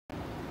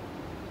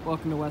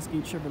Welcome to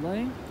Westgate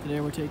Chevrolet. Today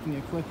we're taking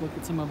a quick look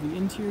at some of the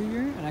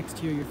interior and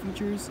exterior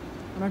features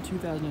on our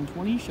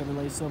 2020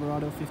 Chevrolet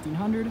Silverado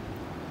 1500.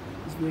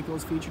 This vehicle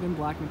is featured in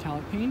black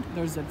metallic paint with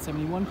our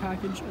Z71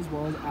 package as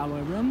well as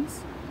alloy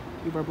rims.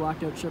 We have our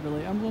blacked out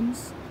Chevrolet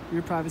emblems,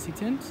 rear privacy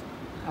tint,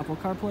 Apple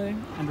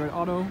CarPlay, Android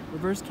Auto,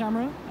 reverse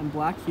camera, and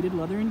black heated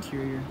leather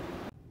interior.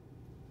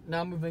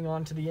 Now moving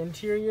on to the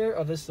interior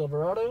of this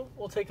Silverado,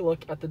 we'll take a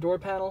look at the door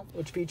panel,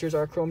 which features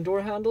our chrome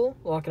door handle,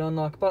 lock and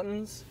unlock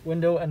buttons,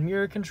 window and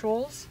mirror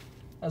controls,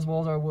 as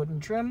well as our wooden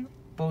trim,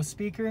 Bose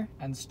speaker,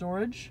 and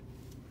storage.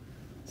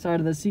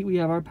 Side of the seat we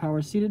have our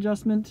power seat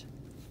adjustment.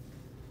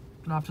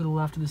 And off to the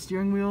left of the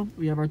steering wheel,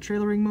 we have our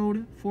trailering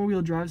mode,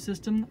 four-wheel drive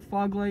system,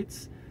 fog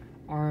lights,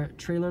 our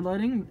trailer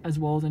lighting, as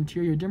well as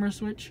interior dimmer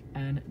switch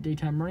and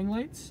daytime running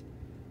lights,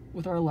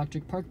 with our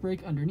electric park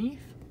brake underneath.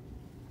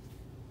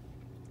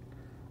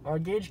 Our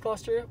gauge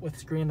cluster with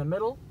screen in the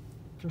middle.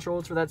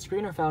 Controls for that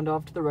screen are found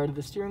off to the right of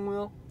the steering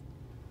wheel.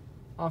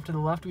 Off to the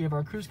left we have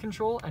our cruise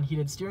control and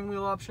heated steering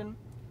wheel option.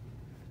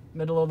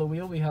 Middle of the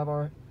wheel we have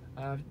our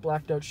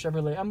blacked out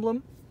Chevrolet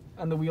emblem,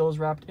 and the wheel is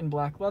wrapped in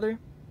black leather.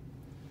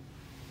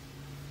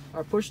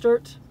 Our push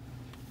start,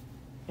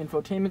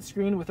 infotainment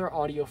screen with our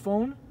audio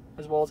phone,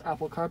 as well as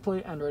Apple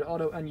CarPlay, Android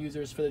Auto, and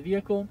users for the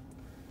vehicle.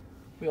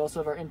 We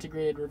also have our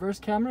integrated reverse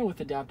camera with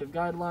adaptive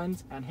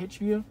guidelines and hitch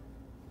view.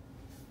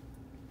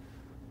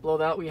 Below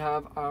that we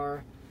have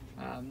our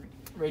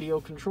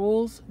radio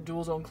controls,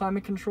 dual zone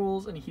climate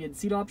controls, and heated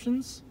seat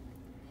options.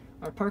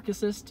 Our park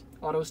assist,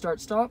 auto start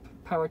stop,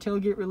 power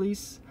tailgate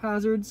release,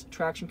 hazards,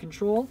 traction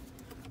control,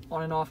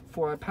 on and off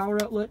for our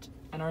power outlet,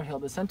 and our hill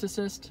descent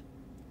assist.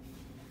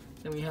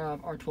 Then we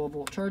have our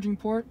 12-volt charging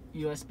port,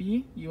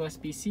 USB,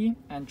 USB-C,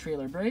 and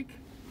trailer brake.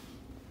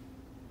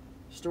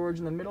 Storage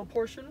in the middle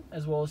portion,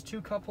 as well as two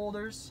cup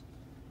holders,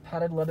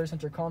 padded leather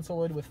center console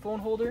lid with phone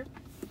holder.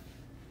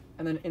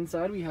 And then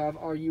inside we have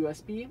our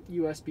USB,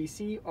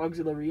 USB-C,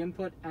 auxiliary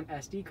input, and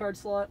SD card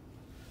slot.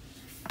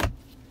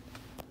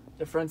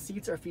 The front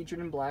seats are featured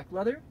in black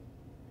leather.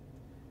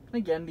 And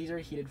again, these are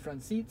heated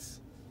front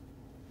seats.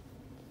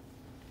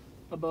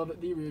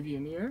 Above the rear view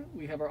mirror,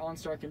 we have our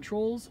OnStar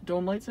controls,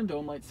 dome lights and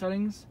dome light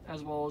settings,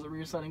 as well as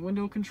rear sliding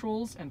window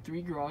controls and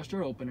 3 garage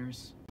door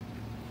openers.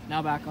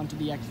 Now back onto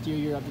the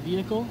exterior of the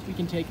vehicle, we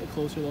can take a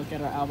closer look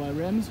at our alloy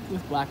rims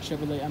with black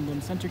Chevrolet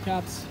emblem center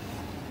caps.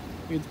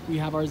 We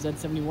have our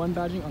Z71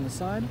 badging on the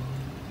side,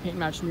 paint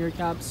matched mirror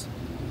caps,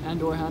 and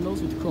door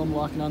handles with chrome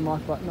lock and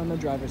unlock button on the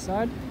driver's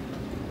side.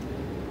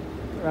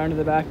 Around to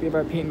the back we have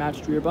our paint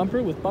matched rear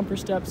bumper with bumper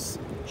steps,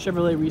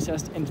 Chevrolet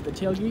recessed into the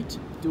tailgate,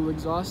 dual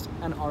exhaust,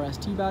 and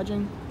RST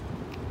badging.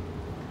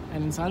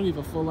 And inside we have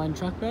a full line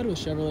truck bed with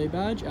Chevrolet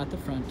badge at the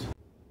front.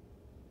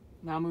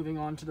 Now moving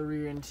on to the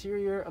rear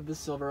interior of the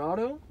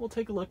Silverado, we'll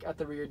take a look at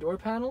the rear door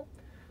panel,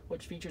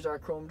 which features our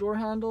chrome door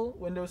handle,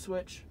 window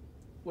switch,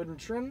 wooden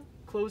trim,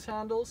 close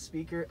handle,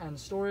 speaker, and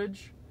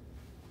storage.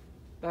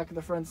 Back of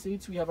the front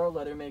seats we have our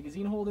leather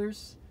magazine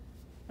holders,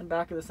 and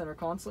back of the center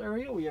console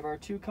area we have our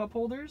 2 cup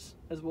holders,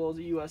 as well as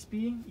a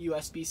USB,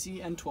 USB-C,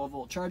 and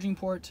 12-volt charging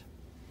port.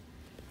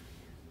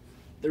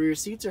 The rear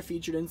seats are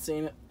featured in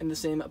the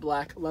same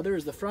black leather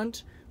as the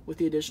front, with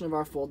the addition of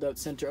our fold-out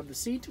center of the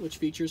seat, which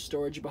features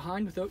storage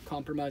behind without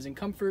compromising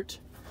comfort.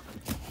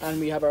 And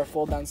we have our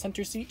fold-down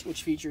center seat,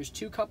 which features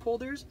 2 cup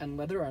holders and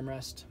leather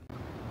armrest.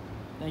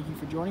 Thank you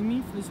for joining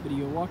me for this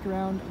video walk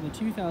around of the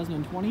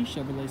 2020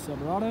 Chevrolet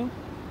Silverado.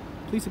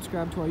 Please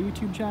subscribe to our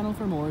YouTube channel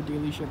for more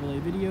daily Chevrolet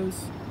videos.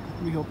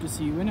 We hope to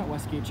see you in at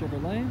Westgate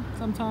Chevrolet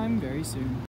sometime very soon.